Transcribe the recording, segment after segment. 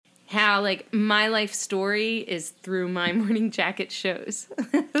how, like, my life story is through my morning jacket shows.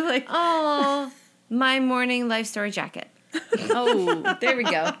 Like, oh, my morning life story jacket. Oh, there we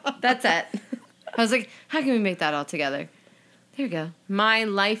go. That's it. I was like, how can we make that all together? There we go. My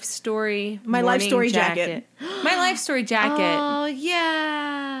life story. My life story jacket. My life story jacket. Oh,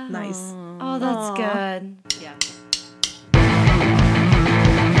 yeah. Nice. Oh, that's good. Yeah.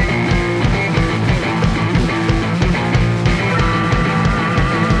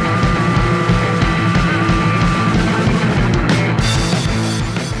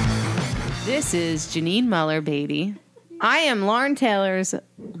 This is Janine Muller, baby. I am Lauren Taylor's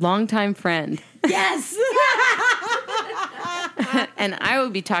longtime friend. Yes. And I will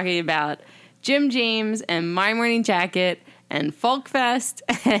be talking about Jim James and My Morning Jacket and Folk Fest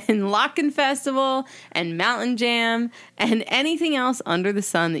and Locken Festival and Mountain Jam and anything else under the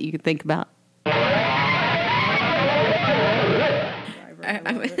sun that you could think about.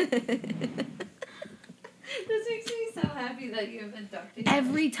 This makes me so happy that you have inducted.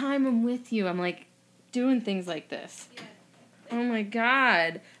 Every time I'm with you, I'm like doing things like this. Yeah. Oh my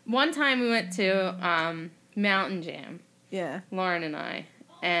God. One time we went to Mountain Jam. Yeah. Lauren and I.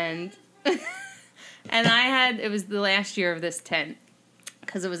 And and it was the last year of this tent.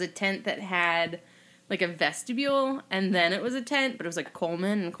 Because it was a tent that had like a vestibule, and then it was a tent, but it was like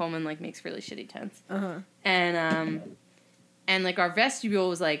Coleman, and Coleman like makes really shitty tents. Uh-huh. And like our vestibule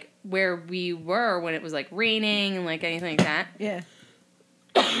was like where we were when it was like raining and like anything like that. Yeah.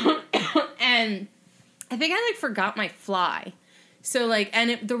 And I think I like forgot my fly. So like,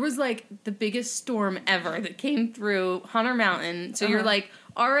 and there was like the biggest storm ever that came through Hunter Mountain. So you're like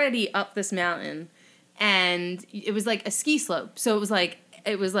already up this mountain, and it was like a ski slope. So it was like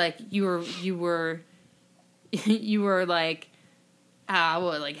you were like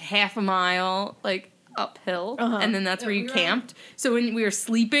like half a mile like uphill, and then that's where you camped. So when we were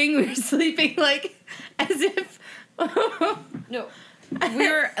sleeping like as if No. We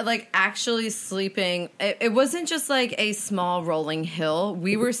were, like, actually sleeping. It wasn't just, like, a small rolling hill.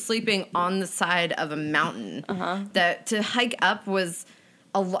 We were sleeping on the side of a mountain. That to hike up was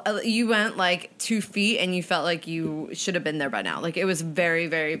you went, like, 2 feet, and you felt like you should have been there by now. Like, it was very,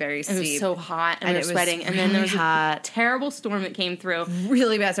 very, very steep. it was so hot, and we were sweating. And then there was a terrible storm that came through.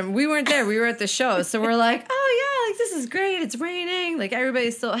 Really bad storm. We weren't there. We were at the show. So we're like, oh, yeah, like, this is great. It's raining. Like,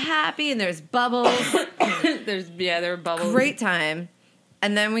 everybody's so happy, and there's bubbles. There were bubbles. Great time.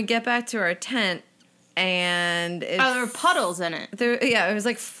 And then we get back to our tent, and there were puddles in it. It was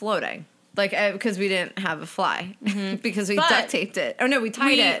like floating, like because we didn't have a fly because we duct taped it. Oh no, we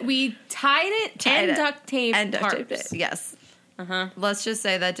tied it. We tied it and duct taped it. Yes. Let's just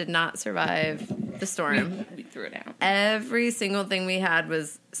say that did not survive the storm. We threw it out. Every single thing we had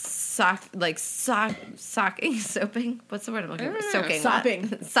was sopping. What's the word I'm looking for? Soaking.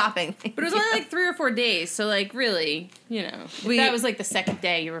 Sopping. But it was only like 3 or 4 days, so like really, if that was like the second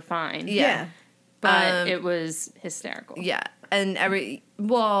day, you were fine. Yeah. But it was hysterical. Yeah. And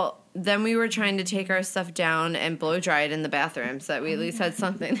then we were trying to take our stuff down and blow dry it in the bathroom so that we at least had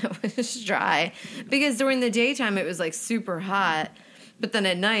something that was dry. Because during the daytime, it was like super hot. But then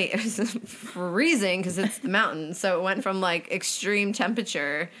at night, it was freezing because it's the mountain. So it went from like extreme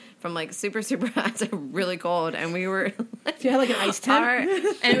temperature from like super, super hot to really cold. And we were like, you had like an ice tent?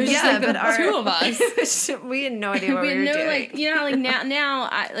 And it was just like the two of us. We had no idea what we were doing. Like, now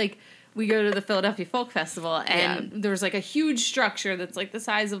we go to the Philadelphia Folk Festival, and there's like a huge structure that's like the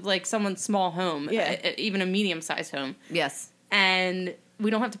size of like someone's small home, even a medium-sized home. Yes. And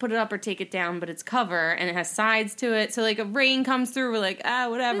we don't have to put it up or take it down, but it's cover, and it has sides to it. So like if rain comes through, we're like,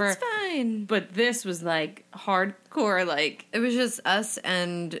 whatever. It's fine. But this was like hardcore, like. It was just us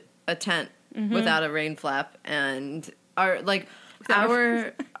and a tent without a rain flap, and our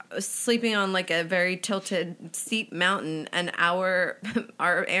sleeping on like a very tilted steep mountain, and our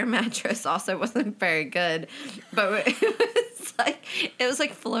air mattress also wasn't very good, but it was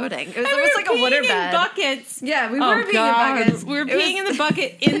like floating. It was almost like a water bed. Buckets. Yeah, we were peeing in buckets. We were peeing in the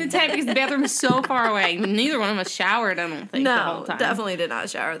bucket in the tent because the bathroom was so far away. Neither one of us showered, I don't think, the whole time. Definitely did not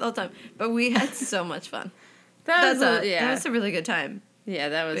shower the whole time. But we had so much fun. That was a really good time. Yeah,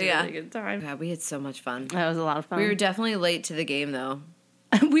 that was a really good time. Yeah, we had so much fun. That was a lot of fun. We were definitely late to the game, though.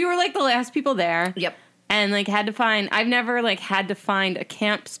 We were like the last people there. Yep. And like I've never like had to find a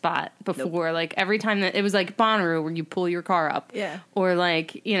camp spot before. Nope. Like every time that it was like Bonnaroo where you pull your car up. Yeah. Or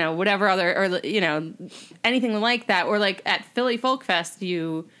like, whatever other, or anything like that. Or like at Philly Folk Fest,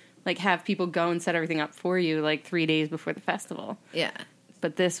 you like have people go and set everything up for you like 3 days before the festival. Yeah.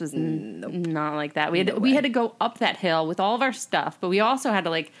 but this was not like that. We had to go up that hill with all of our stuff, but we also had to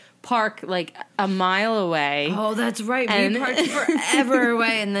like park like a mile away. Oh, that's right. We parked forever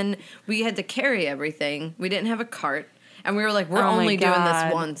away, and then we had to carry everything. We didn't have a cart. And we were like, we're only doing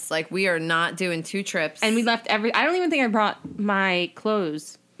this once. Like, we are not doing 2 trips. And we left I don't even think I brought my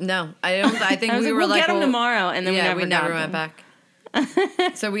clothes. No, I don't. I think I was we like, were we'll like, get them tomorrow, and then we never went back.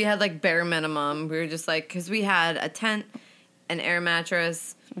 So we had like bare minimum. We were just like, because we had a tent, an air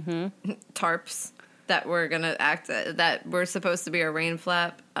mattress, tarps that were gonna that were supposed to be a rain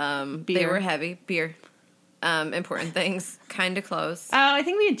flap. They were heavy. Beer, important things, kind of close. Oh, I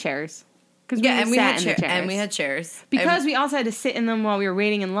think we had chairs. Yeah, and we had chairs. Because we also had to sit in them while we were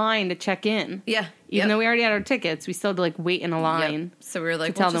waiting in line to check in. Yeah. Even though we already had our tickets, we still had to like wait in a line. Yep. So we were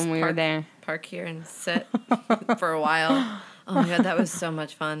like, to tell them we were there. Park here and sit for a while. Oh my god, that was so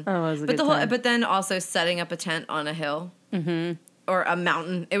much fun. That was a good time. But then also setting up a tent on a hill. Or a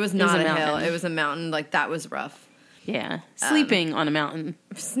mountain. It was not a hill. It was a mountain. Like, that was rough. Yeah. Sleeping on a mountain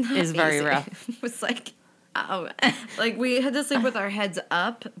is very rough. It was like... Oh, like we had to sleep with our heads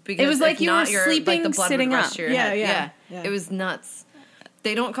up because it was like you were sleeping, like the blood sitting would rush up. To your head. Yeah. It was nuts.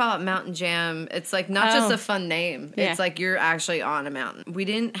 They don't call it Mountain Jam. It's like not just a fun name. Yeah. It's like you're actually on a mountain. We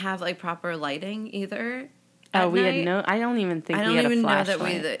didn't have like proper lighting either. We had no. I don't even think. I don't we had even a know flashlight.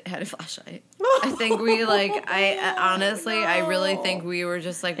 that we had a flashlight. I think we like. I honestly, I really think we were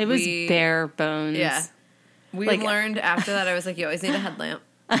just like it was bare bones. Yeah, we like, learned after that. I was like, you always need a headlamp.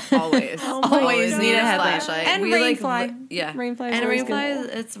 Always, always need a headlamp flashlight. and rainfly. Rainfly.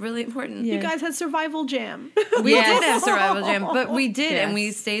 It's really important. Yeah. You guys had survival jam. We did have survival jam, but we did, and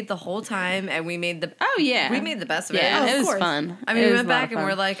we stayed the whole time, and we made the we made the best of it. Yeah, it was fun. I mean, we went back and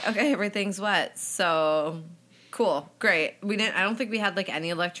we're like, okay, everything's wet, so cool, great. I don't think we had like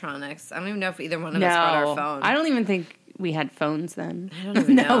any electronics. I don't even know if either one of us brought our phone. I don't even think we had phones then. I don't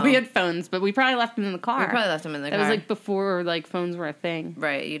even know. No, we had phones, but we probably left them in the car. We probably left them in the car. That was like before like phones were a thing.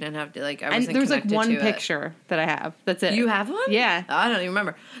 Right, you didn't have to like. And there was like one picture that I have. That's it. You have one? Yeah. I don't even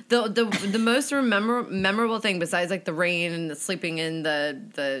remember. The most memorable thing besides like the rain and the sleeping in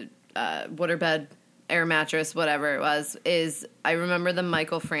the waterbed, air mattress, whatever it was, is I remember the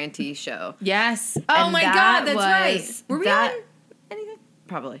Michael Franti show. Yes. Oh my god, that's right. Were we on anything?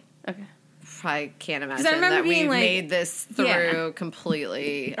 Probably. Okay. I can't imagine I remember that we being like, made this through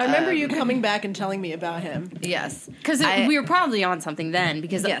completely. I remember you coming back and telling me about him. Yes, because we were probably on something then.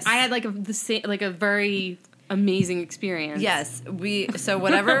 Because I had like a very amazing experience. Yes, so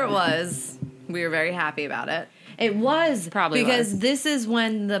whatever it was, we were very happy about it. It was probably because this is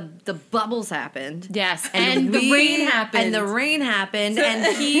when the bubbles happened. Yes, and the rain happened.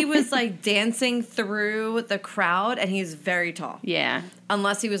 And he was like dancing through the crowd, and he's very tall. Yeah,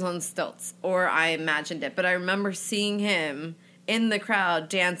 unless he was on stilts, or I imagined it. But I remember seeing him in the crowd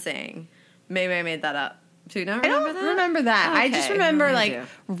dancing. Maybe I made that up. Do you not remember that? I don't remember that. Okay. I just remember, like,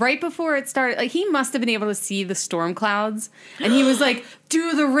 right before it started, like, he must have been able to see the storm clouds. And he was like,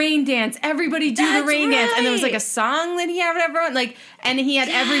 do the rain dance. Everybody do the rain dance. And there was, like, a song that he had with everyone. Like, and he had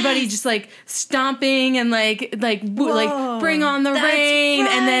everybody just, like, stomping and, like bring on the rain.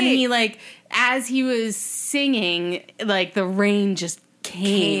 Right. And then he, like, as he was singing, like, the rain just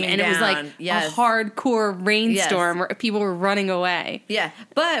came and down. It was like a hardcore rainstorm where people were running away. Yeah,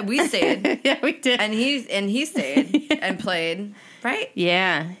 but we stayed. Yeah, we did. And he stayed and played. Right?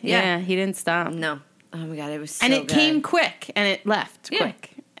 Yeah, he didn't stop. No. Oh my god, it was so and it good. came quick and it left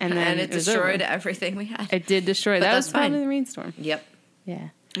quick. And then it destroyed everything we had. It did destroy. That was probably the rainstorm. Yep. Yeah.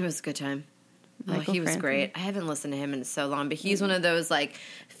 It was a good time. Michael he was great. I haven't listened to him in so long, but he's one of those like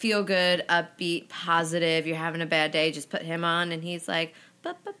feel good, upbeat, positive. You're having a bad day, just put him on, and he's like,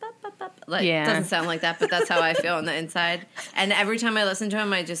 like doesn't sound like that, but that's how I feel on the inside. And every time I listen to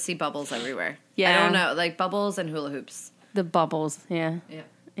him, I just see bubbles everywhere. Yeah, I don't know, like bubbles and hula hoops. The bubbles, yeah.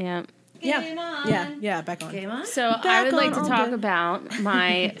 Back on. Game on. So I would like to talk about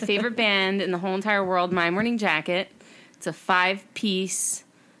my favorite band in the whole entire world, My Morning Jacket. It's a 5-piece.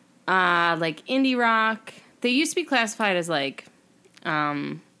 Like indie rock. They used to be classified as like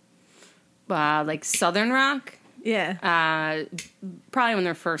southern rock. Yeah. Probably when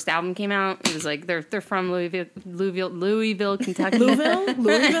their first album came out, it was like they're from Louisville, Kentucky. Louisville.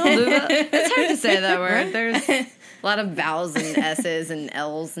 It's hard to say that word. There's a lot of vowels and S's and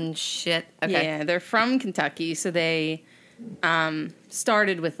L's and shit. Okay. Yeah, they're from Kentucky, so they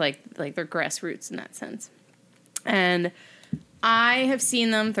started with like their grassroots in that sense. And I have seen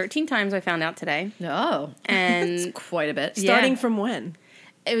them 13 times, I found out today. Oh. And it's quite a bit. Starting from when?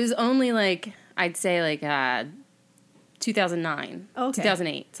 It was only like, I'd say like 2009,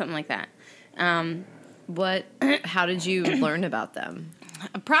 2008, something like that. How did you learn about them?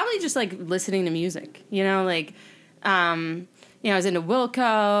 Probably just like listening to music, like, I was into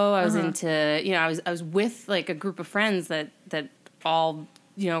Wilco. I was into, I was with like a group of friends that all,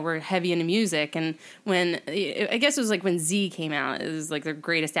 were heavy into music. And I guess it was like when Z came out, it was like their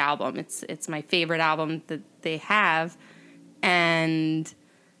greatest album. It's my favorite album that they have. And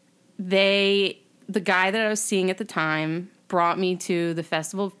the guy that I was seeing at the time brought me to the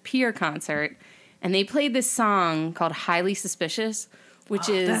Festival of Pier concert, and they played this song called Highly Suspicious, which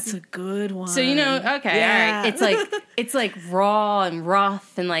is... That's a good one. So, okay, Yeah. all right. It's like raw and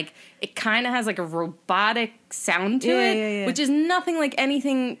rough, and like it kind of has like a robotic sound to it, yeah. which is nothing like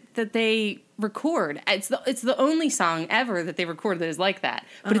anything that they record. It's the only song ever that they recorded that is like that.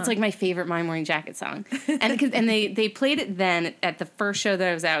 But it's like my favorite My Morning Jacket song. And they played it then at the first show that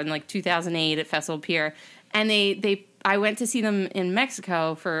I was at in like 2008 at Festival Pier. And I went to see them in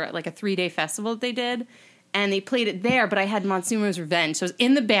Mexico for like a 3-day festival that they did. And they played it there, but I had Monsumo's Revenge. So I was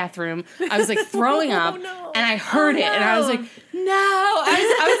in the bathroom. I was like throwing up, and I heard it, and I was like, no.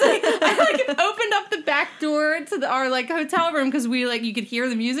 I opened up the back door to our like hotel room because you could hear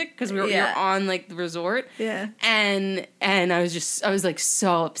the music because you're on like the resort. Yeah. And I was like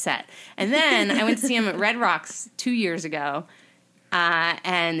so upset. And then I went to see him at Red Rocks 2 years ago.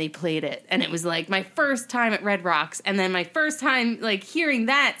 And they played it, and it was like my first time at Red Rocks, and then my first time like hearing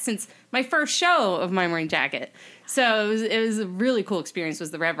that since my first show of My Morning Jacket. So it was a really cool experience.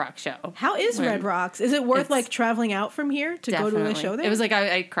 Was the Red Rocks show? How is Red Rocks? Is it worth like traveling out from here to go to a show there? It was like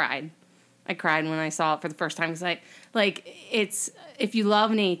I cried. I cried when I saw it for the first time because it's if you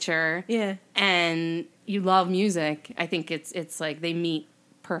love nature, and you love music, I think it's like they meet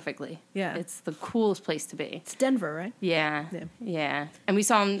perfectly. Yeah. It's the coolest place to be. It's Denver, right? Yeah. And we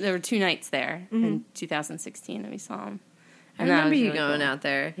saw him, there were 2 nights there in 2016 and we saw him. I remember you going out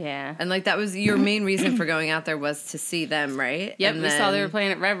there. Yeah. And like that was your main reason for going out there was to see them, right? Yep, and we saw they were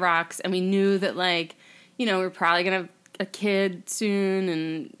playing at Red Rocks and we knew that like, we were probably going to have a kid soon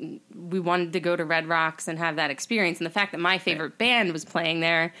and we wanted to go to Red Rocks and have that experience. And the fact that my favorite band was playing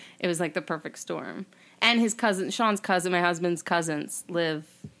there, it was like the perfect storm. And his cousin, Sean's cousin, my husband's cousins, live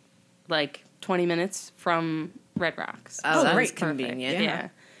like 20 minutes from Red Rocks. Oh, that's great. convenient. Yeah.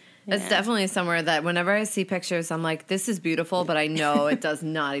 It's definitely somewhere that whenever I see pictures, I'm like, this is beautiful, but I know it does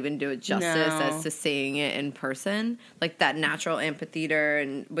not even do it justice as to seeing it in person. Like that natural amphitheater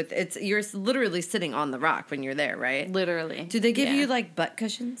and you're literally sitting on the rock when you're there, right? Literally. Do they give you like butt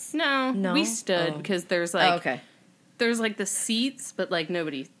cushions? No. We stood because there's like... Oh, okay. There's like the seats, but like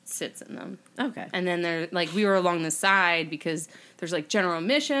nobody sits in them. Okay. And then there, like we were along the side because there's like general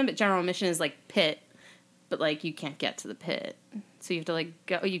admission, but general admission is like pit, but like you can't get to the pit, so you have to like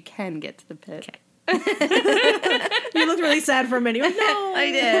go. You can get to the pit. Okay. You looked really sad for a minute. Like, no,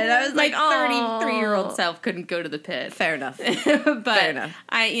 I did. I was like, 33-year-old self couldn't go to the pit. Fair enough. But Fair enough.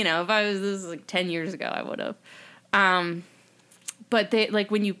 if I was this was like 10 years ago, I would have. But they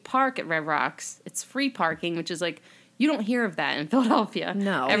like when you park at Red Rocks, it's free parking, which is like. You don't hear of that in Philadelphia.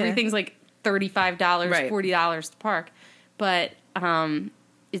 No. Everything's like $35, $40 to park. But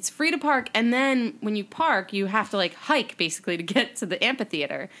it's free to park. And then when you park, you have to like hike basically to get to the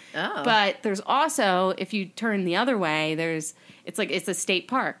amphitheater. Oh. But there's also, if you turn the other way, it's a state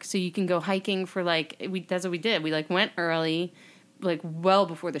park. So you can go hiking for like, that's what we did. We like went early, like well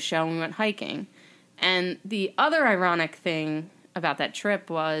before the show, and we went hiking. And the other ironic thing about that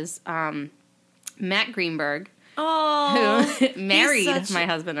trip was Matt Greenberg, who married my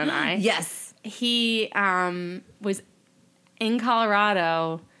husband and I. Yes. He was in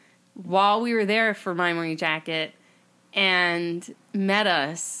Colorado while we were there for My Morning Jacket and met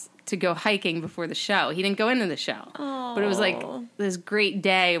us to go hiking before the show. He didn't go into the show. But it was like this great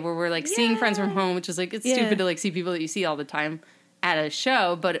day where we're like seeing friends from home, which is like, it's stupid to like see people that you see all the time at a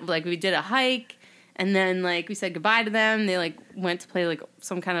show. But like we did a hike. And then, like, we said goodbye to them. They, like, went to play, like,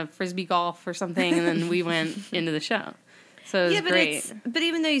 some kind of frisbee golf or something. And then we went into the show. So it was great. But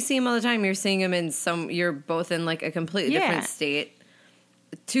even though you see him all the time, you're seeing him in you're both in, like, a completely different state.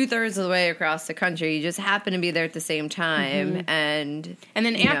 2/3 of the way across the country. You just happen to be there at the same time. Mm-hmm. And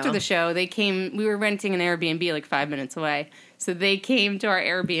then after the show, they came. We were renting an Airbnb, like, 5 minutes away. So they came to our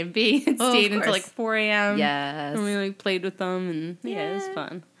Airbnb and stayed until, like, 4 a.m. Yes. And we, like, played with them. And, it was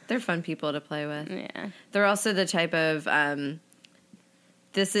fun. They're fun people to play with. Yeah. They're also the type of so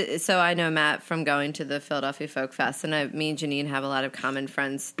I know Matt from going to the Philadelphia Folk Fest, and me and Janine have a lot of common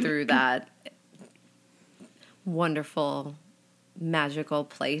friends through that wonderful, magical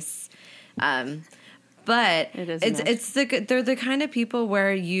place. But It is a mess. they're the kind of people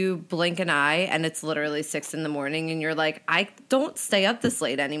where you blink an eye and it's literally 6 a.m. and you're like, I don't stay up this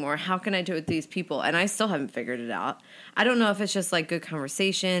late anymore. How can I do it with these people? And I still haven't figured it out. I don't know if it's just like good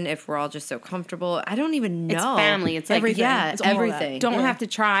conversation, if we're all just so comfortable. I don't even know. It's family. It's like, Everything. Yeah, It's all of that. everything. don't have to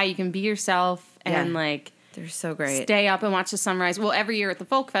try. You can be yourself and Yeah. like They're so great. stay up and watch the sunrise. Well, every year at the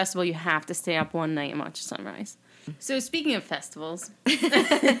folk festival, you have to stay up one night and watch the sunrise. So speaking of festivals,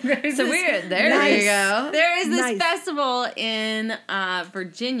 So weird. There Nice. you go. there is this Nice. festival in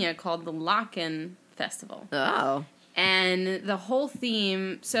Virginia called the Locken Festival. Oh. And the whole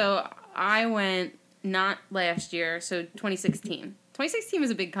theme, so I went not last year, so 2016. 2016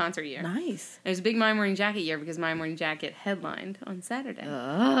 was a big concert year. Nice. It was a big My Morning Jacket year because My Morning Jacket headlined on Saturday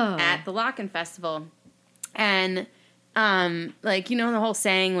Oh. at the Locken Festival. And, like, you know the whole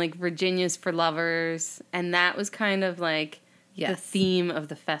saying, like, Virginia's for lovers? And that was kind of, like, the Yes. theme of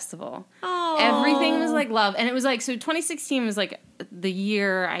the festival. Oh. Everything was, like, love. And it was, like, so 2016 was, like, the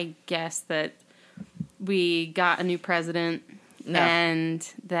year, I guess, that we got a new president. No. And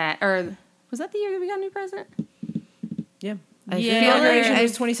that, or was that the year that we got a new president? Yeah. I Yeah. feel Inauguration like,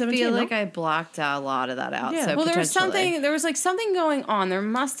 was 2017, feel no? like I blocked out a lot of that out. Yeah. So Well, there was potentially. there was, like, something going on. There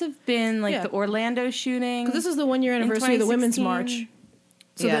must have been, like, Yeah. the Orlando shooting. 'Cause this is the 1 year anniversary of the Women's 2016. March.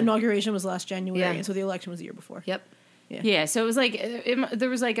 So Yeah. the inauguration was last January, Yeah. and so the election was the year before. Yep. Yeah, so it was like there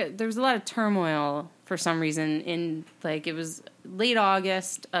was a lot of turmoil for some reason in like it was late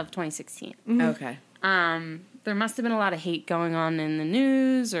August of 2016. Okay. There must have been a lot of hate going on in the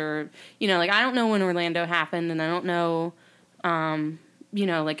news, or like I don't know when Orlando happened, and I don't know,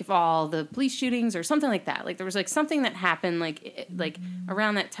 like if all the police shootings or something like that. Like there was like something that happened like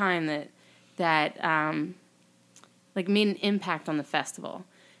around that time that like made an impact on the festival.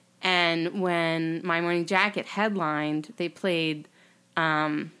 And when My Morning Jacket headlined, they played,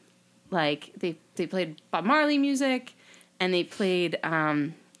 they played Bob Marley music, and they played.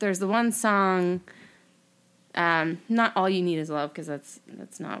 There's the one song, not All You Need Is Love, because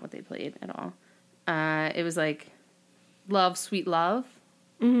that's not what they played at all. It was like Love, Sweet Love.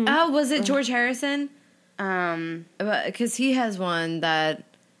 Oh, was it George Harrison? Um, Because he has one that,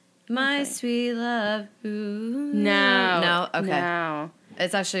 My Okay. Sweet Love. Ooh. no, No? Okay. no.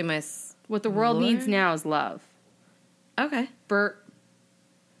 It's actually my... What the world Lord? needs now is love. Okay. Burt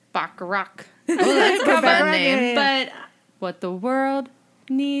Bacharach. Oh, that's a fun Bacharach, name. yeah. But what the world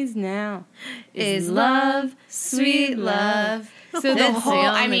needs now Is love, sweet love. So the That's whole, the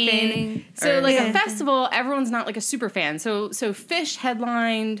I only mean, thing. so Or- like Yeah. a festival, everyone's not like a super fan. So Fish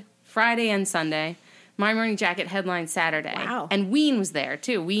headlined Friday and Sunday. My Morning Jacket headlined Saturday. Wow. And Ween was there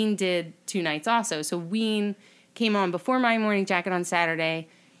too. Ween did 2 nights also. So Ween came on before My Morning Jacket on Saturday,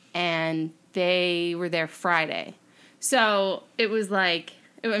 and they were there Friday. So it was like,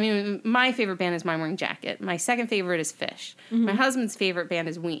 I mean, my favorite band is My Morning Jacket. My second favorite is Fish. My husband's favorite band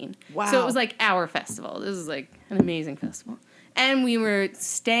is Ween. Wow. So it was like our festival. This was like an amazing festival. And we were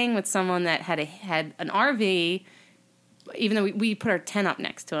staying with someone that had an RV, even though we put our tent up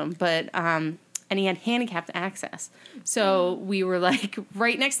next to him, but and he had handicapped access. So we were like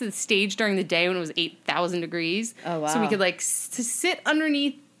right next to the stage during the day when it was 8,000 degrees. Oh, wow. So we could like sit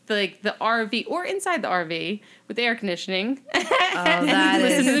underneath the RV or inside the RV with the air conditioning Oh, and that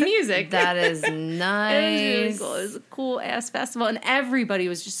listen to is... the music. That is It was really nice. cool. It was a cool ass festival, and everybody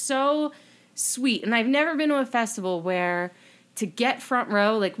was just so sweet. And I've never been to a festival where to get front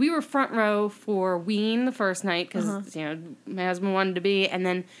row, like we were front row for Ween the first night because my husband wanted to be, and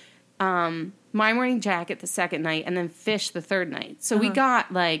then My Morning Jacket the second night, and then Fish the third night. So we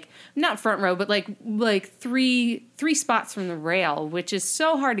got like not front row, but like three spots from the rail, which is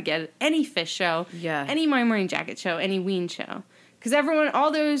so hard to get at any Fish show, Yeah. any My Morning Jacket show, any Ween show. Because everyone,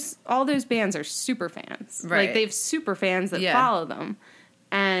 all those bands are super fans. Right. Like they have super fans that Yeah. follow them,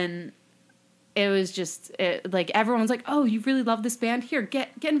 and it was just like everyone's like, "Oh, you really love this band? Here, get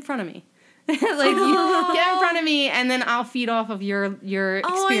in front of me." Like you get in front of me, and then I'll feed off of your experience.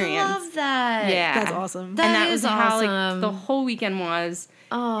 Oh, I love that. Yeah, That's awesome. That and that is was how like awesome. the whole weekend was.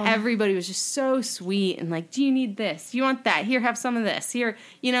 Oh. Everybody was just so sweet and like, do you need this? Do you want that? Here, have some of this. Here,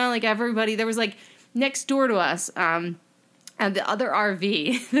 like everybody. There was like next door to us, at the other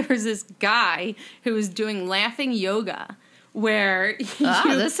RV, there was this guy who was doing laughing yoga, where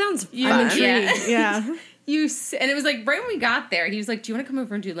This sounds fun. I'm Yeah. intrigued. Yeah. And it was like right when we got there, he was like, "Do you want to come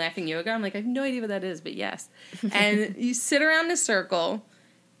over and do laughing yoga?" I'm like, "I have no idea what that is, but yes." And you sit around in a circle,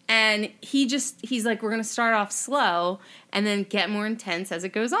 and he's like, "We're gonna start off slow and then get more intense as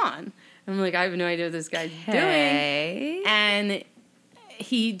it goes on." And I'm like, "I have no idea what this guy's doing." Hey. And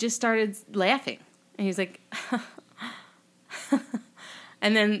he just started laughing, and he's like,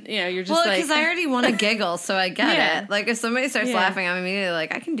 And then, you're just Well, like... because I already want to giggle, so I get Yeah. it. Like, if somebody starts Yeah. laughing, I'm immediately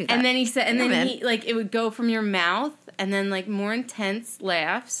like, I can do that. And then he said, I'm in. it would go from your mouth, and then, like, more intense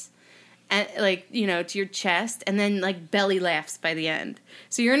laughs, and like, to your chest, and then, like, belly laughs by the end.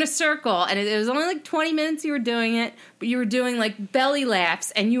 So you're in a circle, and it was only, like, 20 minutes you were doing it, but you were doing, like, belly laughs,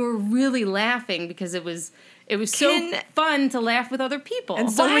 and you were really laughing because it was so fun to laugh with other people.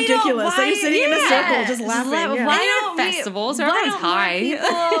 And so ridiculous that you're sitting in a circle just laughing. Yeah. Why don't festivals? Everyone's high.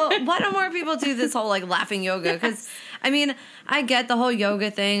 Why don't more people do this whole like laughing yoga? Because I mean, I get the whole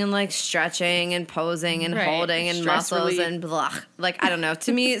yoga thing and like stretching and posing and Right. holding and Stress muscles relief. and blah. Like I don't know.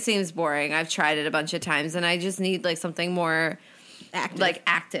 To me, it seems boring. I've tried it a bunch of times, and I just need like something more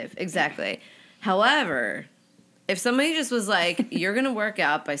active. Exactly. However, if somebody just was like, you're going to work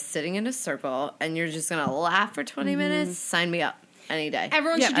out by sitting in a circle and you're just going to laugh for 20 minutes, sign me up any day.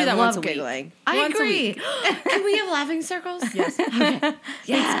 Everyone should do I that love once a week. giggling. I Once a agree. week. Can we have laughing circles? Yes. Okay.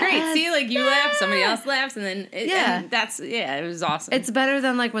 It's great. See, like, you laugh, somebody else laughs, and then... it was awesome. It's better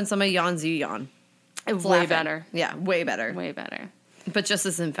than like when somebody yawns, you yawn. It's way laughing. better. Yeah, way better. Way better. But just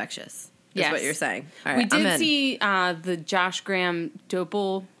as infectious is Yes. what you're saying. All right, We I'm did in. see the Josh Graham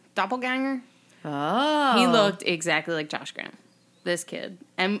doppelganger. Oh. He looked exactly like Josh Graham, this kid.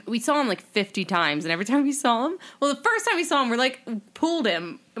 And we saw him like 50 times. And every time we saw him, the first time we saw him, we're like, pulled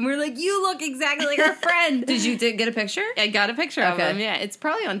him. And we were like, you look exactly like our friend. Did you get a picture? I got a picture of Okay. him. Yeah, it's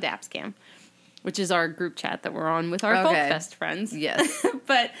probably on Dapscam, which is our group chat that we're on with our Folk Okay. Fest friends. Yes.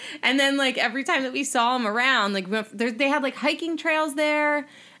 And then like every time that we saw him around, like they had like hiking trails there.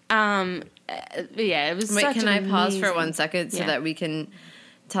 It was Wait, such can I pause for amazing- 1 second so Yeah. that we can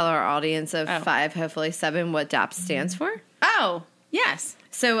tell our audience of Oh. 5, hopefully 7, what DAPS stands for? Oh, yes.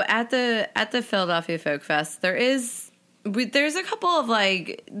 So at the Philadelphia Folk Fest, there's a couple of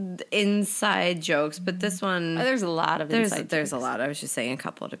like inside jokes, but this one There's a lot of there's inside a jokes. lot. I was just saying a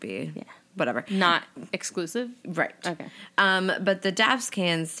couple to be whatever. Not exclusive. Right. Okay. But the DAPS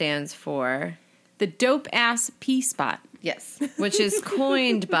can stands for The dope ass P spot. yes, which is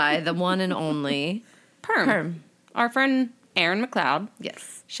coined by the one and only Perm. Our friend Aaron McLeod.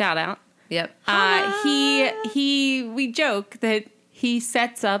 Yes. Shout out. Yep. We joke that he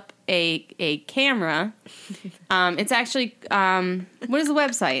sets up a camera. It's actually what is the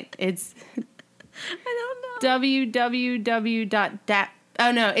website? It's I don't know. www.dap.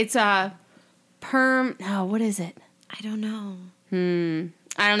 Oh no, it's Perm. No, what is it? I don't know.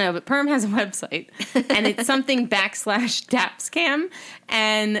 I don't know, but Perm has a website, and it's something /Dapscam,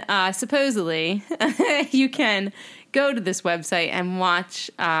 and supposedly you can go to this website and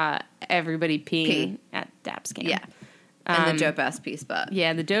watch everybody peeing at Dapscam. Yeah. And the dope ass P spot.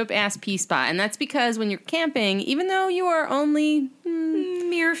 Yeah, the dope ass P spot, and that's because when you're camping, even though you are only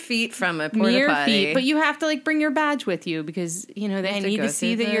Mere feet from a porta mere potty. feet, but you have to like bring your badge with you because they have to need go to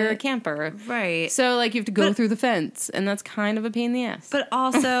see through that you're the- a camper. Right. So like you have to go through the fence, and that's kind of a pain in the ass. But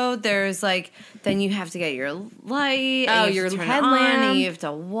also, there's like, then you have to get your light. Oh, and you your have to turn headlamp. It on, and you have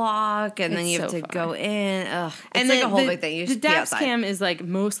to walk, and then It's you have so to far. go in. Ugh, it's and like then a whole big thing. You the should be outside. Dapscam is like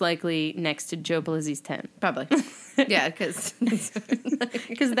most likely next to Joe Pelizzi's tent Probably. Yeah, because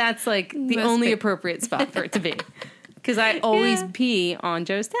because that's like the Most only pe- appropriate spot for it to be. Because I always Yeah. pee on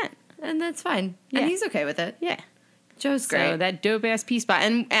Joe's tent. and that's fine. Yeah. And he's okay with it. Yeah. Joe's great. So that dope ass pee spot,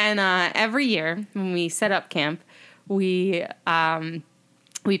 and every year when we set up camp, we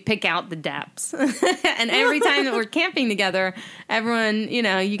pick out the daps, and every time that we're camping together, everyone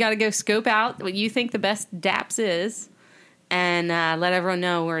you got to go scope out what you think the best daps is, and let everyone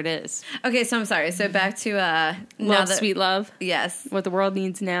know where it is. Okay, so I'm sorry. So back to now Love, that- sweet love, Yes. what the world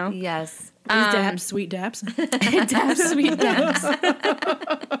needs now. Yes. These daps, sweet daps. Daps, sweet daps.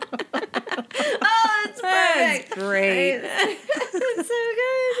 Oh, it's That's perfect. great. It's so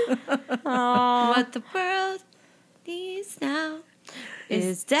good. Aw. What the world needs now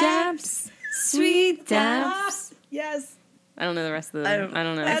Is daps, sweet daps. Yes. I don't know the rest of the. I don't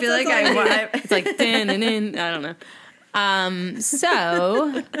know. I feel That's like all I It's like din and in. I don't know.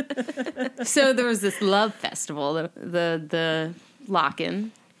 So there was this love festival, the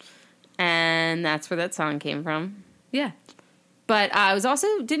lock-in, and that's where that song came from. Yeah. But I was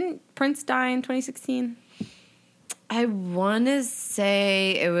also didn't Prince die in 2016? I want to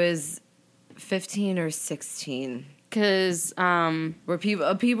say it was 15 or 16. Because Where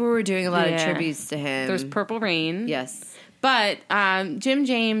people were doing a lot of Yeah. tributes to him. there's Purple Rain. Yes. But Jim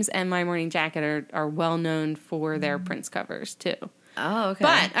James and My Morning Jacket are well known for their Prince covers too. Oh, okay.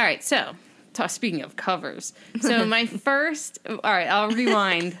 But all right, so speaking of covers, so my first. All right, I'll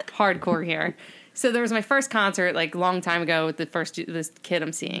rewind hardcore here. So there was my first concert like a long time ago with this kid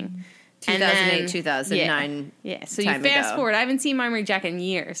I'm seeing, 2008, 2009. Yeah. So you time fast ago. forward. I haven't seen My Morning Jacket in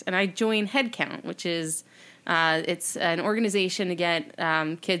years, and I joined Headcount, which is it's an organization to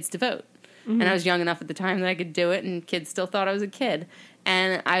get kids to vote. And I was young enough at the time that I could do it, and kids still thought I was a kid.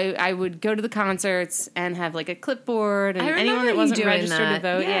 And I would go to the concerts and have like a clipboard, and anyone that wasn't registered to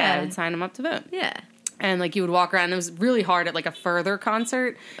vote, I would sign them up to vote. Yeah. And like you would walk around, and it was really hard at like a further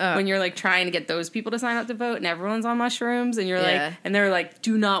concert when you're like trying to get those people to sign up to vote, and everyone's on mushrooms, and you're like, and they're like,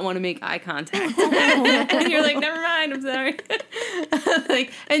 do not want to make eye contact, and you're like, never mind, I'm sorry.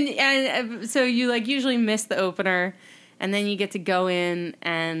 Like, and so you like usually miss the opener, and then you get to go in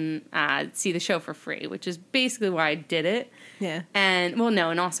and see the show for free, which is basically why I did it. Yeah. And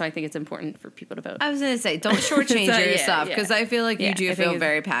and also I think it's important for people to vote. I was going to say, don't shortchange yourself, because I feel like you do I feel think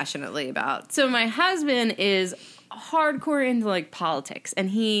very passionately about. So my husband is hardcore into like politics, and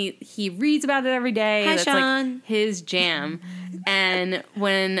he reads about it every day. Hi, That's Sean. like his jam. And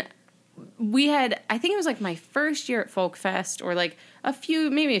when we had, I think it was like my first year at Folk Fest, or like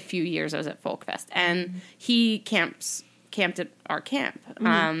maybe a few years I was at Folk Fest, and he camped at our camp.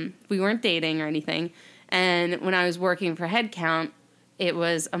 We weren't dating or anything. And when I was working for Headcount, it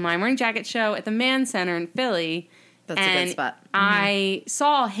was a My Morning Jacket show at the Mann Center in Philly. That's a good spot. I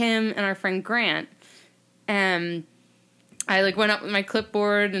saw him and our friend Grant, and I like went up with my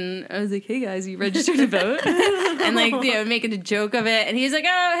clipboard, and I was like, "Hey guys, you registered to vote?" And like making a joke of it. And he was like,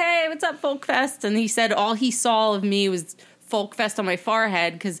 "Oh hey, what's up, Folk Fest?" And he said all he saw of me was Folk Fest on my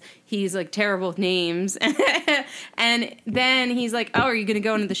forehead, because he's like terrible with names. And then he's like, "Oh, are you going to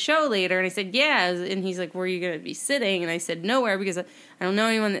go into the show later?" And I said, "Yeah." And he's like, "Where are you going to be sitting?" And I said, "Nowhere, because I don't know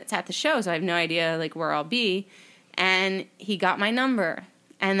anyone that's at the show, so I have no idea like where I'll be." And he got my number.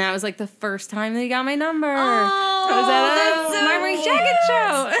 And that was like the first time that he got my number. Oh, I was at that's so My Morning Jacket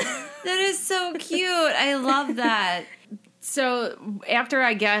show. That is so cute. I love that. So after,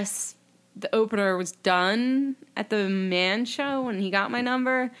 I guess, the opener was done at the Mann show, when he got my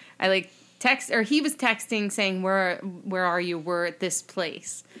number, I like he was texting saying, where are you? We're at this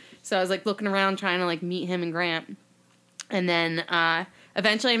place. So I was like looking around trying to like meet him and Grant. And then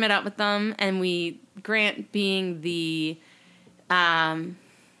eventually I met up with them, and Grant being the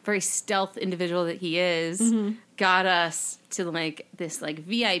very stealth individual that he is, got us to like this like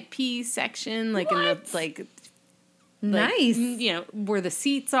VIP section, like in the like nice, where the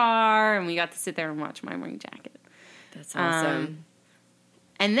seats are, and we got to sit there and watch My Morning Jacket. That's awesome.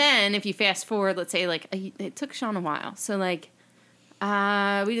 And then if you fast forward, let's say like it took Sean a while, so like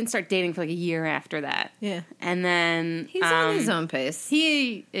we didn't start dating for like a year after that. Yeah, and then he's on his own pace.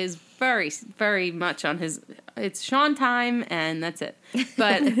 He is very, very much on his. It's Sean time, and that's it.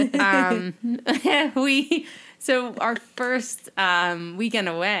 But so our first weekend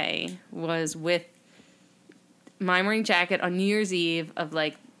away was with My Morning Jacket on New Year's Eve of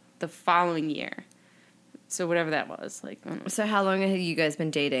like the following year. So whatever that was, like. So how long had you guys been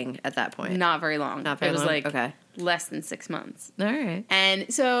dating at that point? Not very long. Not very long. It was like less than 6 months. All right.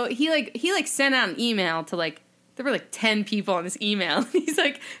 And so he sent out an email to like, there were like 10 people on this email. And he's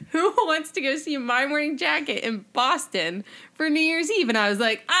like, "Who wants to go see My Morning Jacket in Boston for New Year's Eve?" And I was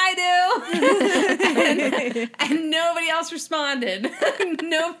like, "I do." and nobody else responded.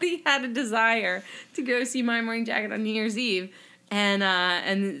 Nobody had a desire to go see My Morning Jacket on New Year's Eve. And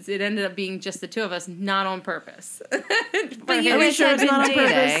it ended up being just the two of us, not on purpose. But you Are we guys sure had it's not on been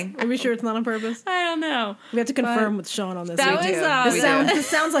purpose? dating. Are we sure it's not on purpose? I don't know. We have to confirm with Sean on this. That We was, do. This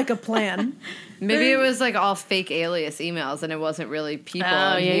sounds like a plan. Maybe it was like all fake alias emails, and it wasn't really people.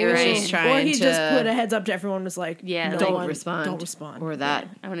 Oh, and yeah, he you're was right. just trying Or he to just put a heads up to everyone, was like, Yeah, don't like, respond. Don't respond. or that.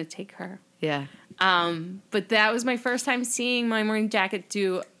 I want to take her. Yeah. But that was my first time seeing My Morning Jacket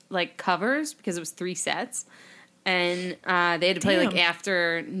do like covers, because it was 3 sets. And they had to play like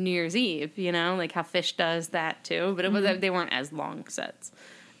after New Year's Eve, like how Fish does that too. But it was they weren't as long sets.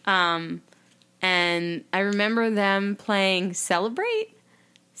 And I remember them playing Celebrate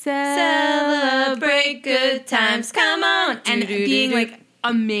Good Times, come on. And being like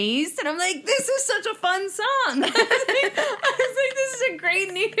amazed. And I'm like, this is such a fun song. I was like, this is a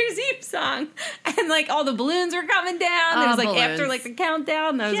great New Year's Eve song. And like all the balloons were coming down. It was like after like the countdown.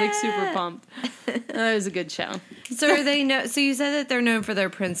 And I was like super pumped. That was a good show. So are they so you said that they're known for their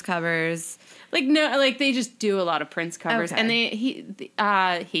Prince covers. Like no, like they just do a lot of Prince covers, Okay. and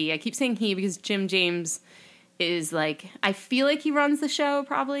I keep saying he because Jim James is like, I feel like he runs the show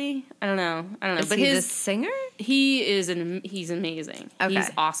probably. I don't know, Is but he the singer? He's amazing. Okay. He's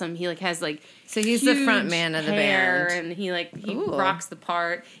awesome. He like has like So he's the front man of the hair, band. and he Ooh. rocks the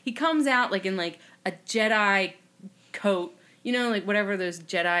part. He comes out like in like a Jedi coat. Like whatever those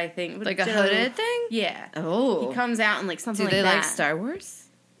Jedi thing, Like a hooded thing? Yeah. Oh. He comes out in like something Do they like that. like Star Wars?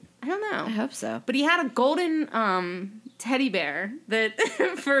 I don't know. I hope so. But he had a golden teddy bear that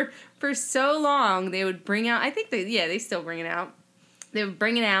for so long they would bring out. I think they still bring it out. They would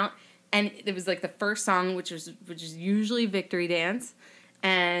bring it out, and it was like the first song, which is usually Victory Dance,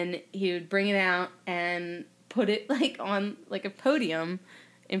 and he would bring it out and put it like on like a podium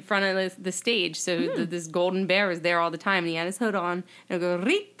in front of the stage. So this golden bear was there all the time, and he had his hood on, and it would go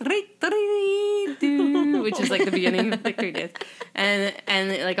reet, reet, reet, doo, which is like the beginning of Victory Dance, and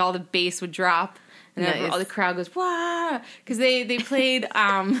like all the bass would drop. And nice. all the crowd goes, wow! Because they played,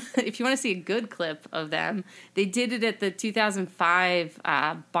 if you want to see a good clip of them, they did it at the 2005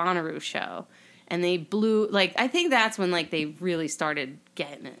 Bonnaroo show. And they blew, like, I think that's when, like, they really started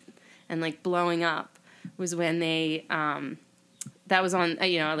getting it. And, like, blowing up was when they, that was on,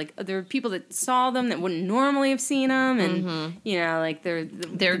 like, there were people that saw them that wouldn't normally have seen them. And, like, they're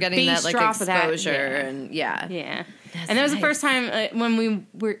getting that, like, exposure. And, yeah. Yeah. That's and that was nice. the first time when we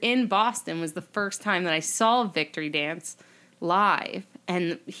were in Boston was the first time that I saw Victory Dance live.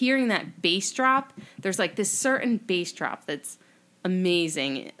 And hearing that bass drop, there's like this certain bass drop that's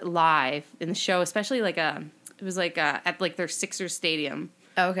amazing live in the show, especially like it was like at like their Sixers Stadium.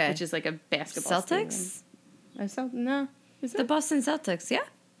 Okay. Which is like a basketball Celtics? Stadium. No. Is The it? Boston Celtics, yeah.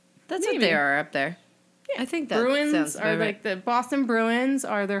 That's Maybe. what they are up there. I think that Bruins sounds are about like right. the Boston Bruins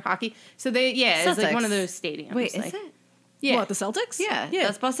are their hockey. So it's like one of those stadiums. Wait, like, is it? Yeah. What, the Celtics? Yeah, Yeah.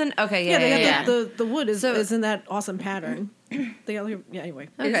 that's Boston. Okay, Yeah, they yeah. got the wood is in that awesome pattern. They got anyway.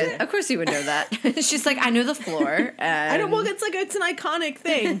 Okay, of course you would know that. She's like, I know the floor. And I don't. Well, it's an iconic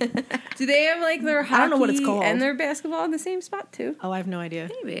thing. Do they have like their hockey I don't know what it's called. and their basketball in the same spot too? Oh, I have no idea.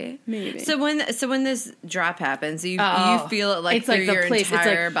 Maybe. So when this drop happens, you Oh, feel it like it's through like the your place- it's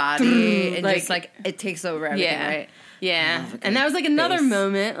entire like, body, and like- just like it takes over everything, Yeah. right? Yeah, Love a good and that was like another bass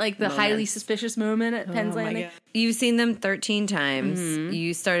moment, like the highly moment. suspicious moment at Penn's Oh my Landing. God. You've seen them 13 times. Mm-hmm.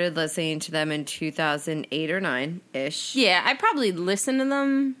 You started listening to them in 2008 or 9-ish. Yeah, I probably listened to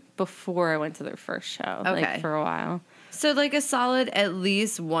them before I went to their first show, Okay. like for a while. So like a solid at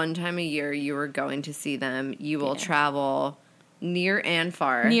least one time a year you were going to see them. You will travel near and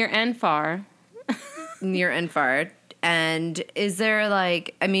far. Near and far. Near and far. And is there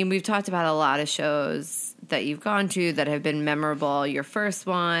like, I mean, we've talked about a lot of shows that you've gone to that have been memorable. Your first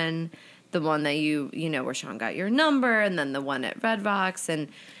one, the one that you know, where Sean got your number, and then the one at Red Rocks. And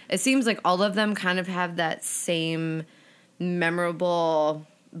it seems like all of them kind of have that same memorable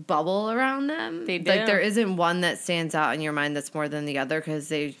bubble around them. They do. Like there isn't one that stands out in your mind that's more than the other because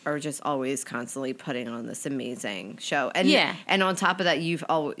they are just always constantly putting on this amazing show. And Yeah. and on top of that,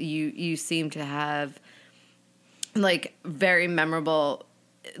 you seem to have like very memorable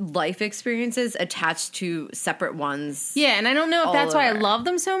life experiences attached to separate ones. Yeah, and I don't know if All that's why I over. love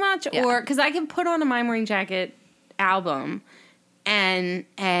them so much, Yeah. or because I can put on a My Morning Jacket album and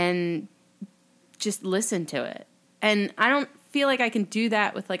just listen to it, and I don't feel like I can do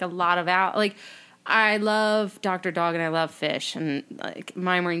that with like a lot of like. I love Dr. Dog and I love Fish and like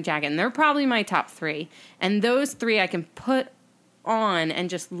My Morning Jacket, and they're probably my top 3. And those 3 I can put on and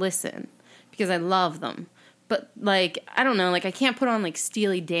just listen because I love them. But like I don't know, like I can't put on like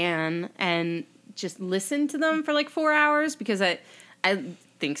Steely Dan and just listen to them for like 4 hours because I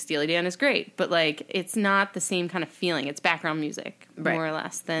think Steely Dan is great, but like it's not the same kind of feeling. It's background music Right. more or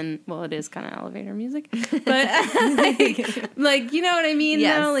less than it is kind of elevator music, but like you know what I mean?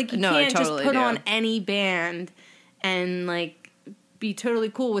 Yes. though? Like you No, I can't totally just put do. on any band and like be totally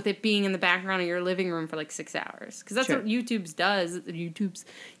cool with it being in the background of your living room for like 6 hours because that's Sure. what YouTube does. YouTube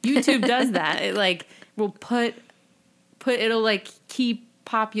does that. It like will it'll like keep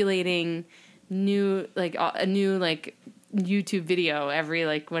populating new like a new like YouTube video every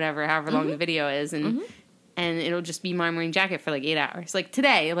like however long the video is, and it'll just be My Morning Jacket for like 8 hours. Like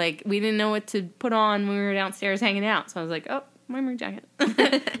today, like we didn't know what to put on when we were downstairs hanging out, so I was like, oh, My Morning Jacket,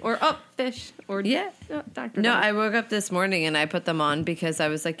 or Fish, or Dr. No, Dog. I woke up this morning and I put them on because I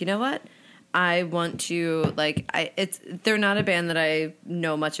was like, you know what? I want to like they're not a band that I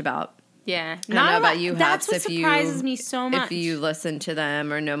know much about. Yeah, I don't know about you, That's Haps, what if surprises me so much. If you listen to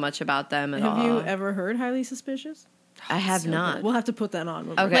them or know much about them at all. Have you ever heard Highly Suspicious? I have So not. We'll have to put that on.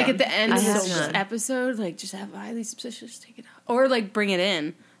 when Okay. we're like done. at the end I of have this not. episode, like just have Highly Suspicious take it out, or like bring it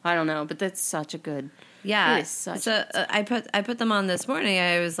in. I don't know, but that's such a good. Yeah. It is such So I put them on this morning.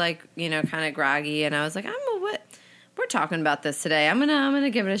 I was like, you know, kind of groggy, and I was like, we're talking about this today. I'm gonna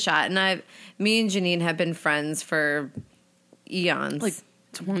give it a shot. And me and Janine have been friends for eons, Like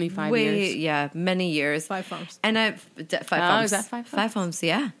 25 years. yeah, many years. 5 Farms. And I've 5 Oh, homes. is that 5 5 homes,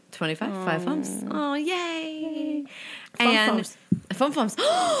 yeah. 25, 5 homes. Oh, yay. Fum Fums. Fum Fums.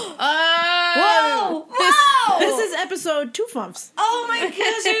 Oh, Whoa! This is episode 2 Fumps. Oh my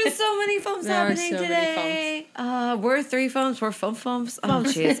gosh, there's so many Fumps There are happening so today. We're 3 Fumps. We're Fumps. Oh,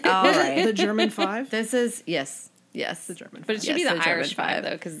 Fumps. jeez. All right. The German 5. This is, yes. The German But it 5. should be Yes, the the Irish German 5 5.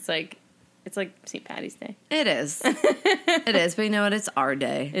 though, because it's like St. Patty's Day. It is. It is. But you know what? It's our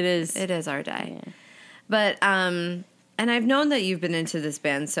day. It is. It is our day. Yeah. But, and I've known that you've been into this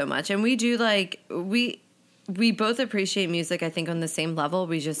band so much. And we do, like, we both appreciate music, I think, on the same level.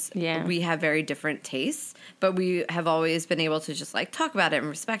 We just, we have very different tastes. But we have always been able to just, like, talk about it and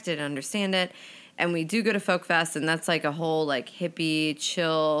respect it and understand it. And we do go to Folk Fest, and that's, like, a whole, like, hippie,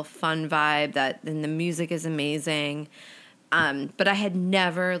 chill, fun vibe. And the music is amazing. But I had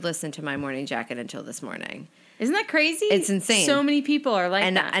never listened to My Morning Jacket until this morning. Isn't that crazy? It's insane. So many people are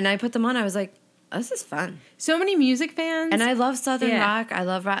like that. And I put them on. I was like, oh, this is fun. So many music fans. And I love Southern rock. I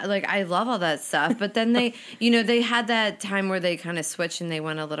love rock. Like, I love all that stuff. But then they, they had that time where they kind of switched and they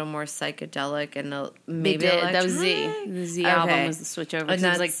went a little more psychedelic and maybe they did. electronic. That was Z. The Z album was the switch over. And It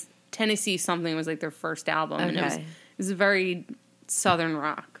was like Tennessee something was like their first album. And it was very Southern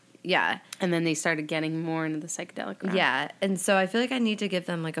rock. Yeah. And then they started getting more into the psychedelic rock. Yeah. And so I feel like I need to give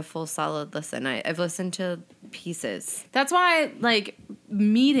them like a full solid listen. I've listened to pieces. That's why, like,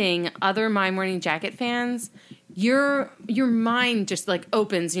 meeting other My Morning Jacket fans, your mind just, like,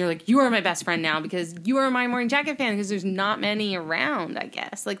 opens. And you're like, you are my best friend now because you are a My Morning Jacket fan because there's not many around, I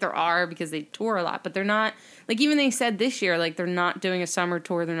guess. Like, there are because they tour a lot. But they're not, like, even they said this year, like, they're not doing a summer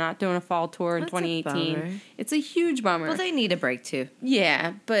tour. They're not doing a fall tour in That's 2018. a bummer. It's a huge bummer. Well, they need a break too.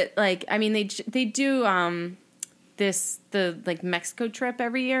 Yeah, but, like, I mean, they do the Mexico trip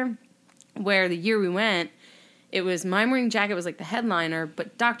every year, where the year we went, it was My Morning Jacket was like the headliner,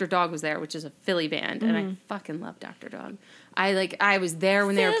 but Dr. Dog was there, which is a Philly band, and I fucking love Dr. Dog. I was there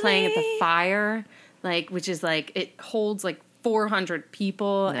when they were playing at the Fire, like, which is like, it holds like 400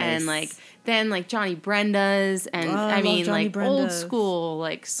 people, Nice. and like then like Johnny Brenda's, and I mean Johnny like old Brenda's. school,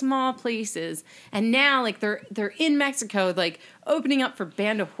 like small places, and now like they're in Mexico, like opening up for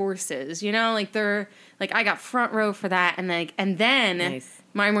Band of Horses, like they're like, I got front row for that, and then Nice.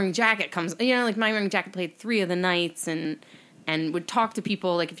 My Morning Jacket comes, like My Morning Jacket played 3 of the nights, and would talk to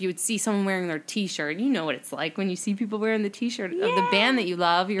people, like if you would see someone wearing their t-shirt, you know what it's like when you see people wearing the t-shirt of the band that you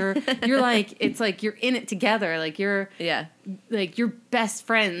love, you're like, it's like you're in it together, like you're like you're best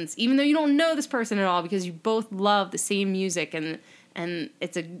friends, even though you don't know this person at all, because you both love the same music, and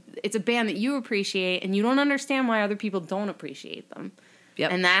it's a band that you appreciate, and you don't understand why other people don't appreciate them. Yep.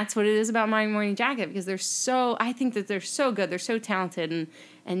 And that's what it is about My Morning Jacket, because I think that they're so good, they're so talented,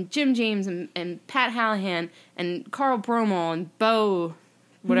 and Jim James and Pat Hallahan and Carl Bromell and Bo,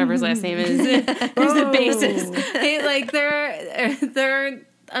 whatever his last name is, who's the bassist. They're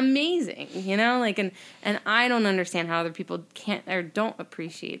amazing, like, and I don't understand how other people can't or don't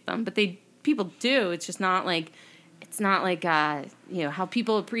appreciate them, but people do. It's just not like, it's not like how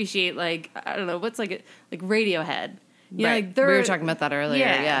people appreciate, like, I don't know, what's like Radiohead. Right. Like we were talking about that earlier.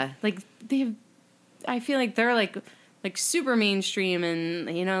 Yeah. Like I feel like they're like super mainstream, and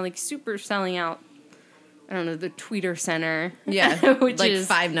like super selling out. I don't know, the Tweeter Center. Yeah, which like is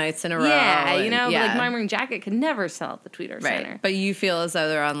 5 nights in a row. Yeah, and, but like My Morning Jacket could never sell out the Tweeter right. Center. But you feel as though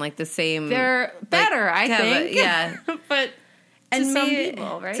they're on like the same. They're better, I think. Yeah, but to some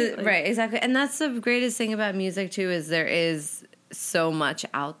people, right? Right, exactly. And that's the greatest thing about music too, is there is so much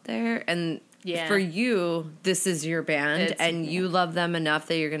out there, and for you, this is your band, and you love them enough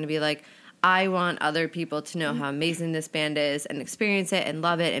that you're going to be like, I want other people to know how amazing this band is, and experience it and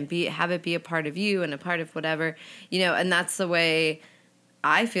love it, and have it be a part of you and a part of whatever, and that's the way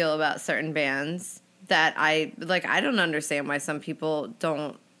I feel about certain bands that I don't understand why some people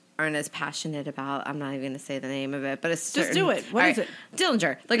aren't as passionate about. I'm not even going to say the name of it, but it's just do it. What is it?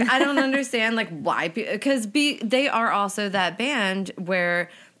 Dillinger. Like, I don't understand why, because they are also that band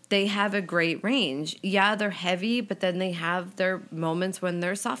where they have a great range. Yeah, they're heavy, but then they have their moments when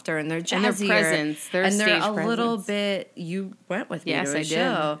they're softer and they're jazzier. And their presence, their and they're stage a little bit. You went with me to a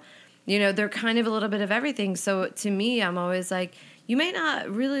show. They're kind of a little bit of everything. So to me, I'm always like, you may not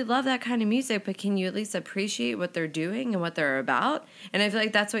really love that kind of music, but can you at least appreciate what they're doing and what they're about? And I feel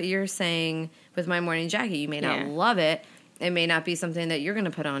like that's what you're saying with My Morning Jacket. You may not love it. It may not be something that you're going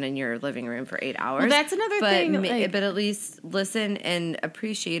to put on in your living room for 8 hours. Well, that's another thing. But at least listen and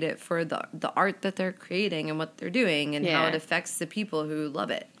appreciate it for the art that they're creating and what they're doing and how it affects the people who love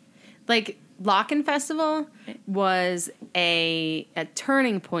it. Like, Locken Festival was a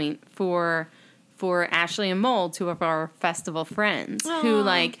turning point for Ashley and Mole, 2 of our festival friends, who,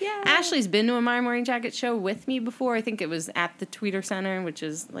 like, Ashley's been to a My Morning Jacket show with me before. I think it was at the Tweeter Center, which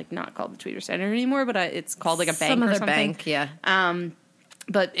is, like, not called the Tweeter Center anymore, but it's called, like, a bank or something. Some other bank, yeah.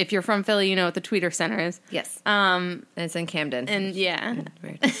 But if you're from Philly, you know what the Tweeter Center is. Yes. And it's in Camden. And yeah.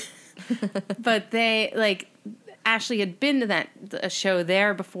 Weird. But they, like, Ashley had been to a show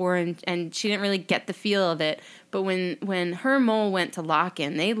there before, and she didn't really get the feel of it. But when her and Mole went to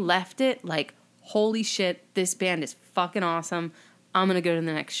Lock-In, they left it like, holy shit, this band is fucking awesome. I'm going to go to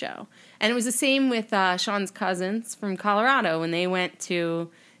the next show. And it was the same with Sean's cousins from Colorado when they went to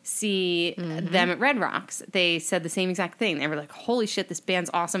see them at Red Rocks. They said the same exact thing. They were like, holy shit, this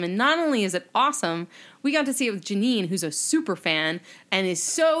band's awesome. And not only is it awesome, we got to see it with Janine, who's a super fan and is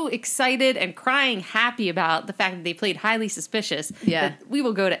so excited and crying happy about the fact that they played Highly Suspicious. Yeah. That we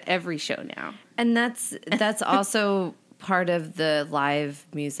will go to every show now. And that's also part of the live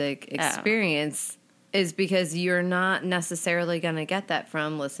music experience is because you're not necessarily going to get that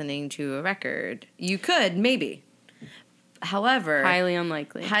from listening to a record. You could, maybe. However, Highly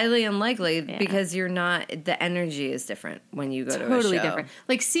unlikely. Because you're not, the energy is different when you go to a show. Totally different.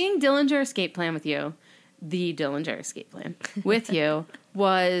 Like seeing Dillinger Escape Plan with you, the Dillinger Escape Plan with you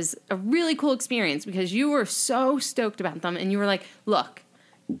was a really cool experience because you were so stoked about them and you were like, look,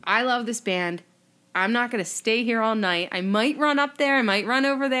 I love this band. I'm not going to stay here all night. I might run up there. I might run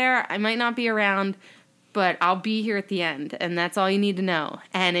over there. I might not be around, but I'll be here at the end. And that's all you need to know.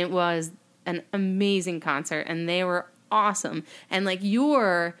 And it was an amazing concert and they were awesome. And like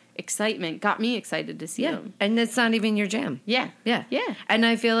your excitement got me excited to see them. And it's not even your jam. Yeah. Yeah. Yeah. And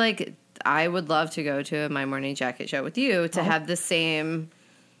I feel like I would love to go to a My Morning Jacket show with you to have the same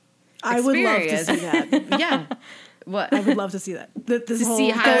I would love to experience. see that. Yeah. What? I would love to see that. This whole see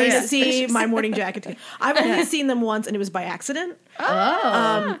going Highly to see Suspicious. My Morning Jacket. I've only seen them once, and it was by accident.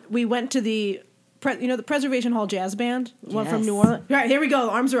 We went to the the Preservation Hall Jazz Band, one from Yes. New Orleans. Right, here we go.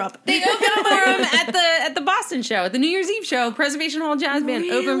 The arms are up. They opened for them at the Boston show, at the New Year's Eve show. Preservation Hall Jazz Band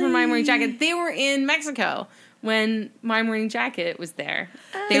opened for My Morning Jacket. They were in Mexico when My Morning Jacket was there.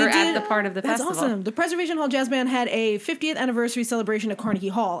 They were at the part of the That's festival. awesome. The Preservation Hall Jazz Band had a 50th anniversary celebration at Carnegie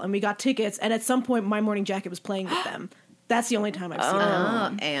Hall, and we got tickets. And at some point, My Morning Jacket was playing with them. That's the only time I've seen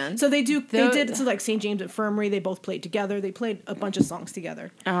them. And So they did so like St. James Infirmary. They both played together. They played a bunch of songs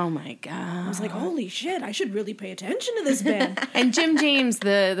together. Oh my god! I was like, holy shit! I should really pay attention to this band. And Jim James,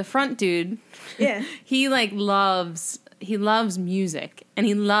 the front dude, Yeah. he like loves music and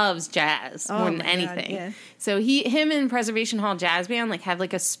he loves jazz more than my God, anything. yeah. So him and Preservation Hall Jazz Band like have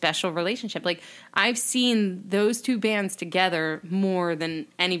like a special relationship. Like I've seen those two bands together more than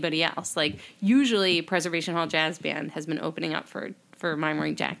anybody else. Like usually Preservation Hall Jazz Band has been opening up for My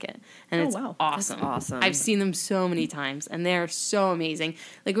Morning Jacket, and it's wow. awesome. That's awesome. I've seen them so many times, and they're so amazing.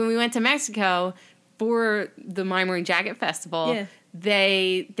 Like when we went to Mexico for the My Morning Jacket Festival, Yeah.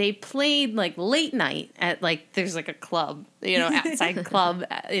 they played like late night at like there's like a club, outside club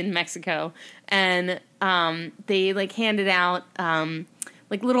in Mexico, and they like handed out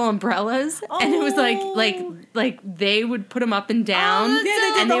like little umbrellas, and it was like they would put them up and down,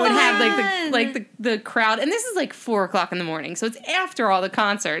 and they would have like the crowd, and this is like 4:00 in the morning, so it's after all the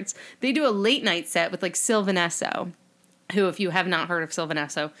concerts. They do a late night set with like Sylvanesso, who if you have not heard of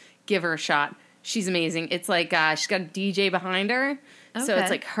Sylvanesso, give her a shot. She's amazing. It's like she's got a DJ behind her. So Okay.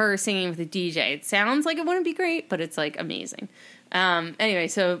 it's like her singing with a DJ. It sounds like it wouldn't be great, but it's like amazing. Anyway,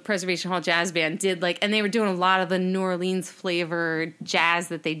 so Preservation Hall Jazz Band did like, and they were doing a lot of the New Orleans flavored jazz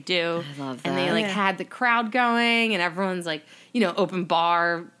that they do. I love And they that. like Yeah. had the crowd going, and everyone's like, open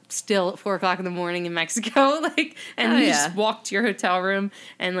bar still at 4:00 in the morning in Mexico, like, and Oh, you yeah. just walk to your hotel room,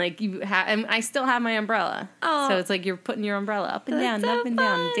 and like you have, and I still have my umbrella, Oh. so it's like you're putting your umbrella up and down, That's so up and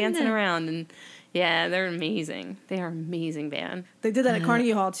down, fun. dancing around, and yeah, they're amazing. They are an amazing band. They did that at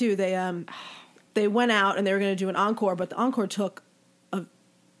Carnegie Hall too. They went out and they were going to do an encore, but the encore took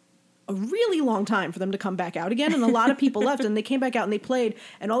a really long time for them to come back out again, and a lot of people left, and they came back out and they played,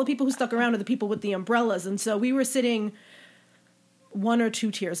 and all the people who stuck around are the people with the umbrellas, and so we were sitting 1 or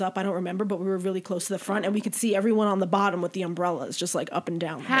 2 tiers up, I don't remember, but we were really close to the front, and we could see everyone on the bottom with the umbrellas just like up and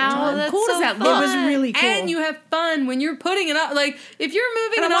down. the whole How time. that's cool does so that fun. look? It was really cool. And you have fun when you're putting it up. Like, if you're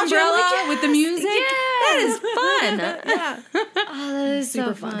moving And an I'm watching, I'm umbrella like, with the yes, music, that is fun. Yeah. Oh, that is Super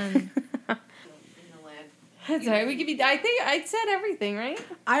so fun. That's all right. We could be. I think I said everything, right?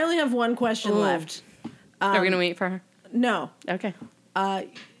 I only have one question left. Are we gonna wait for her? No. Okay.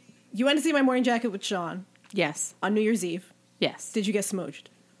 You went to see My Morning Jacket with Sean Yes. on New Year's Eve. Yes. Did you get smooched?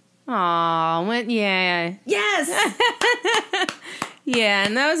 Aw, yeah. Yes! Yeah,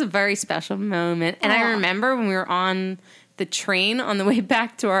 and that was a very special moment. And I Aw. remember when we were on the train on the way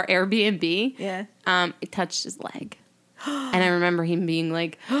back to our Airbnb, Yeah. it touched his leg. And I remember him being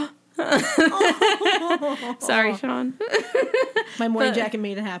like, Sorry, Sean. My morning jacket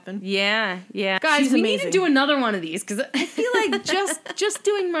made it happen. Yeah. Guys, She's we need amazing. to do another one of these because I feel like just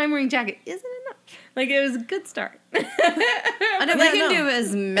doing my morning jacket isn't enough. Like, it was a good start. I know, we Yeah, can no. do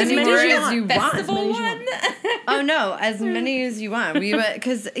as many many more as you as want. you want. Festival many as you one. Oh no, as many as you want.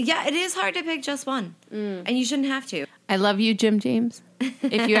 Because it is hard to pick just one, and you shouldn't have to. I love you, Jim James.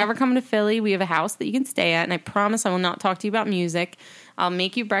 If you ever come to Philly, we have a house that you can stay at, and I promise I will not talk to you about music. I'll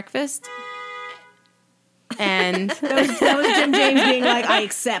make you breakfast. And That was Jim James being like, I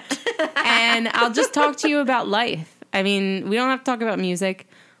accept. and I'll just talk to you about life. I mean, we don't have to talk about music.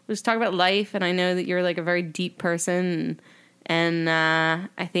 We'll just talk about life, and I know that you're like a very deep person, and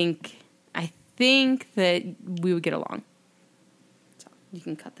I think that we would get along. So you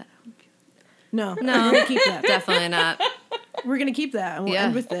can cut that out. No, we're gonna keep that. Definitely not. We're gonna keep that, and we'll Yeah.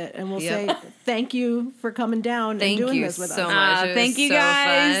 end with it, and we'll Yep. say thank you for coming down Thank and doing you this with so us. much. It was Thank you so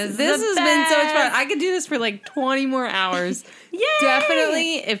guys. fun. This The has been so much fun. best. I could do this for like 20 more hours. Yay!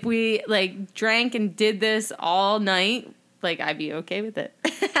 Definitely, if we like drank and did this all night, like I'd be okay with it.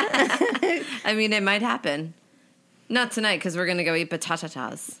 I mean, it might happen. Not tonight because we're gonna go eat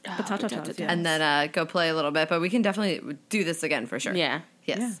batatas Potatoes, yeah. and then go play a little bit. But we can definitely do this again for sure. Yeah.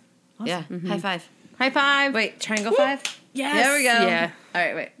 Yes. Yeah. Yeah. High five. High five. Wait, triangle five. Yes. There we go. Yeah. All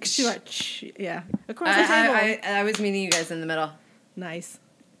right. Wait. Too much. Yeah. Across the table. I was meeting you guys in the middle. Nice.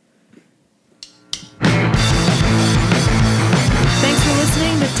 Thanks for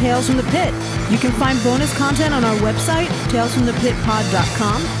listening to Tales from the Pit. You can find bonus content on our website,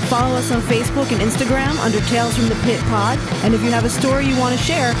 talesfromthepitpod.com. Follow us on Facebook and Instagram under Tales from the Pit Pod. And if you have a story you want to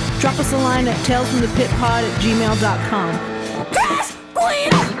share, drop us a line at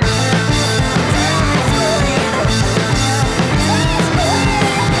talesfromthepitpod@gmail.com.